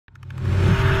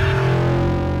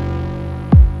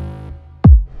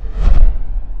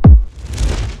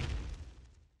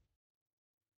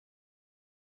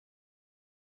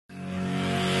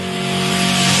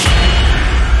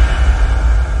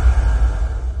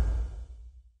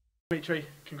Dimitri,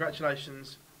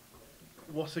 congratulations.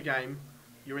 What a game.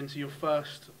 You're into your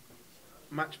first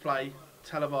match play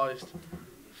televised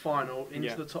final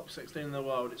into the top 16 in the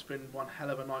world. It's been one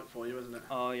hell of a night for you, isn't it?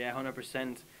 Oh yeah,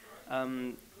 100%.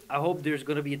 I hope there's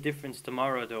gonna be a difference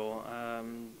tomorrow, though.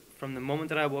 From the moment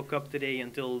that I woke up today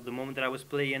until the moment that I was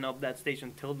playing up that stage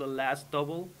until the last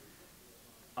double,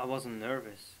 I wasn't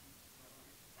nervous.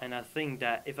 And I think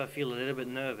that if I feel a little bit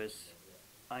nervous,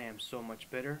 I am so much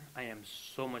better. I am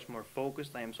so much more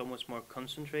focused. I am so much more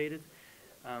concentrated.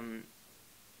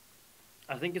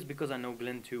 I think it's because I know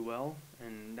Glen too well,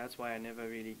 and that's why I never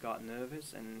really got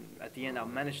nervous. And at the end, I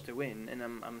managed to win, and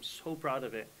I'm so proud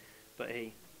of it. But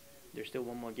hey, there's still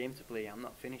one more game to play. I'm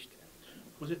not finished.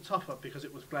 Was it tougher because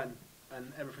it was Glen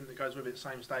and everything that goes with it,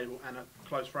 same stable and a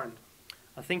close friend?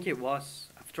 I think it was.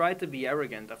 I've tried to be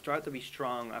arrogant. I've tried to be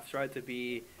strong. I've tried to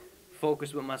be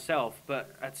focused with myself.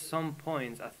 But at some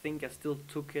points, I think I still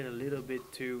took it a little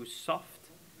bit too soft.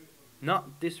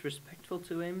 Not disrespectful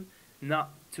to him.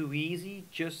 Not too easy.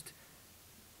 Just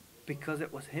because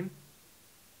it was him.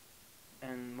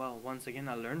 And well, once again,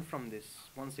 I learned from this.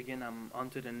 Once again, I'm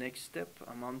on to the next step.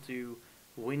 I'm on to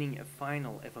winning a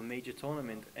final of a major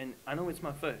tournament. And I know it's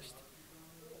my first.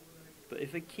 But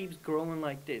if it keeps growing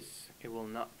like this, it will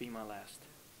not be my last.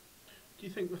 Do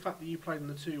you think the fact that you played in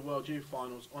the two World Youth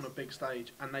finals on a big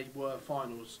stage and they were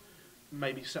finals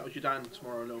maybe settled you down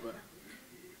tomorrow a little bit?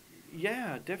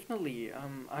 Yeah, definitely.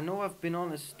 I know I've been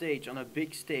on a stage, on a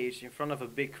big stage in front of a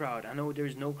big crowd. I know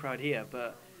there's no crowd here,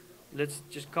 but let's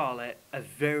just call it a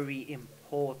very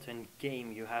important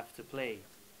game you have to play.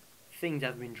 Things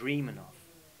I've been dreaming of.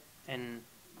 And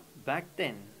back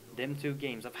then, them two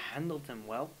games, I've handled them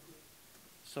well.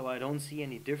 So I don't see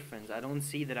any difference. I don't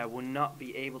see that I will not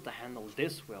be able to handle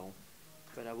this well.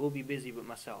 But I will be busy with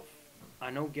myself. I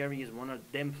know Gary is one of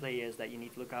them players that you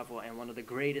need to look out for and one of the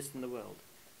greatest in the world.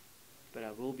 But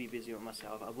I will be busy with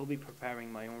myself. I will be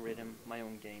preparing my own rhythm, my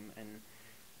own game. And,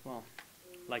 well,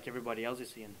 like everybody else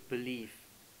is saying, believe.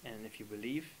 And if you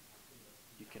believe,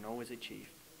 you can always achieve.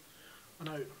 I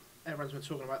know everyone's been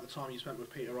talking about the time you spent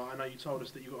with Peter Wright. I know you told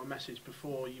us that you got a message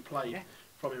before you played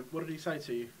from him. What did he say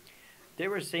to you? They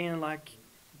were saying like,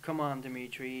 come on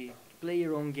Dimitri, play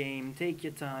your own game, take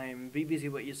your time, be busy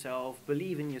with yourself,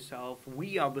 believe in yourself,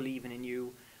 we are believing in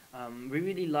you, we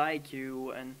really like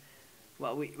you, and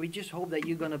well, we just hope that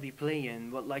you're going to be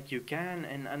playing what like you can,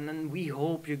 and then we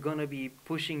hope you're going to be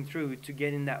pushing through to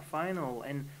get in that final,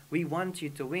 and we want you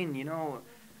to win, you know.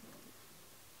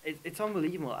 It's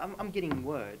unbelievable. I'm getting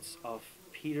words of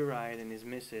Peter Wright and his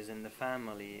missus and the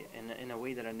family in a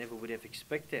way that I never would have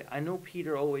expected. I know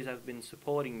Peter always has been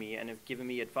supporting me and have given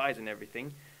me advice and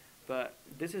everything, but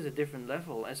this is a different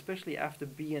level, especially after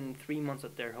being 3 months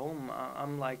at their home.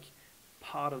 I'm like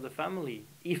part of the family.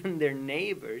 Even their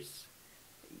neighbors,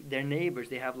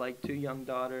 they have like 2 young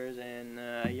daughters and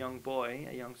a young boy,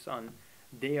 a young son.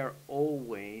 They are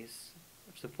always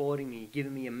supporting me,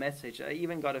 giving me a message. I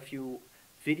even got a few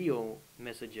video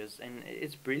messages, and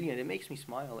it's brilliant. It makes me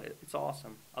smile. It's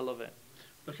awesome. I love it.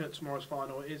 Looking at tomorrow's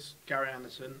final, it is Gary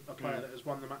Anderson, a player that has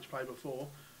won the match play before,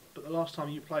 but the last time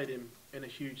you played him in a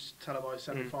huge televised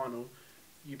semi-final,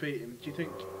 you beat him. Do you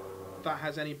think that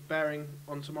has any bearing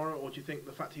on tomorrow, or do you think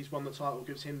the fact he's won the title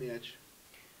gives him the edge?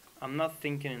 I'm not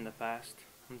thinking in the past.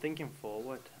 I'm thinking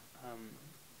forward.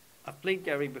 I've played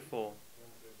Gary before.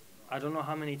 I don't know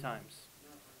how many times.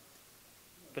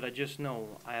 But I just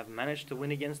know I have managed to win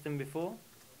against him before,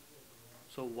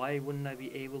 so why wouldn't I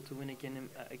be able to win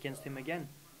against him again?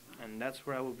 And that's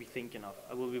where I will be thinking of.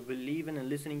 I will be believing and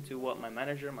listening to what my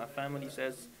manager, my family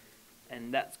says,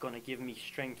 and that's going to give me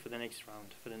strength for the next round,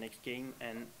 for the next game,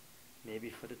 and maybe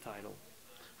for the title.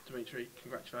 Dimitri,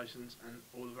 congratulations and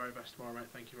all the very best tomorrow, mate.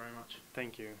 Thank you very much.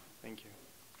 Thank you. Thank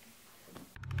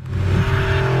you.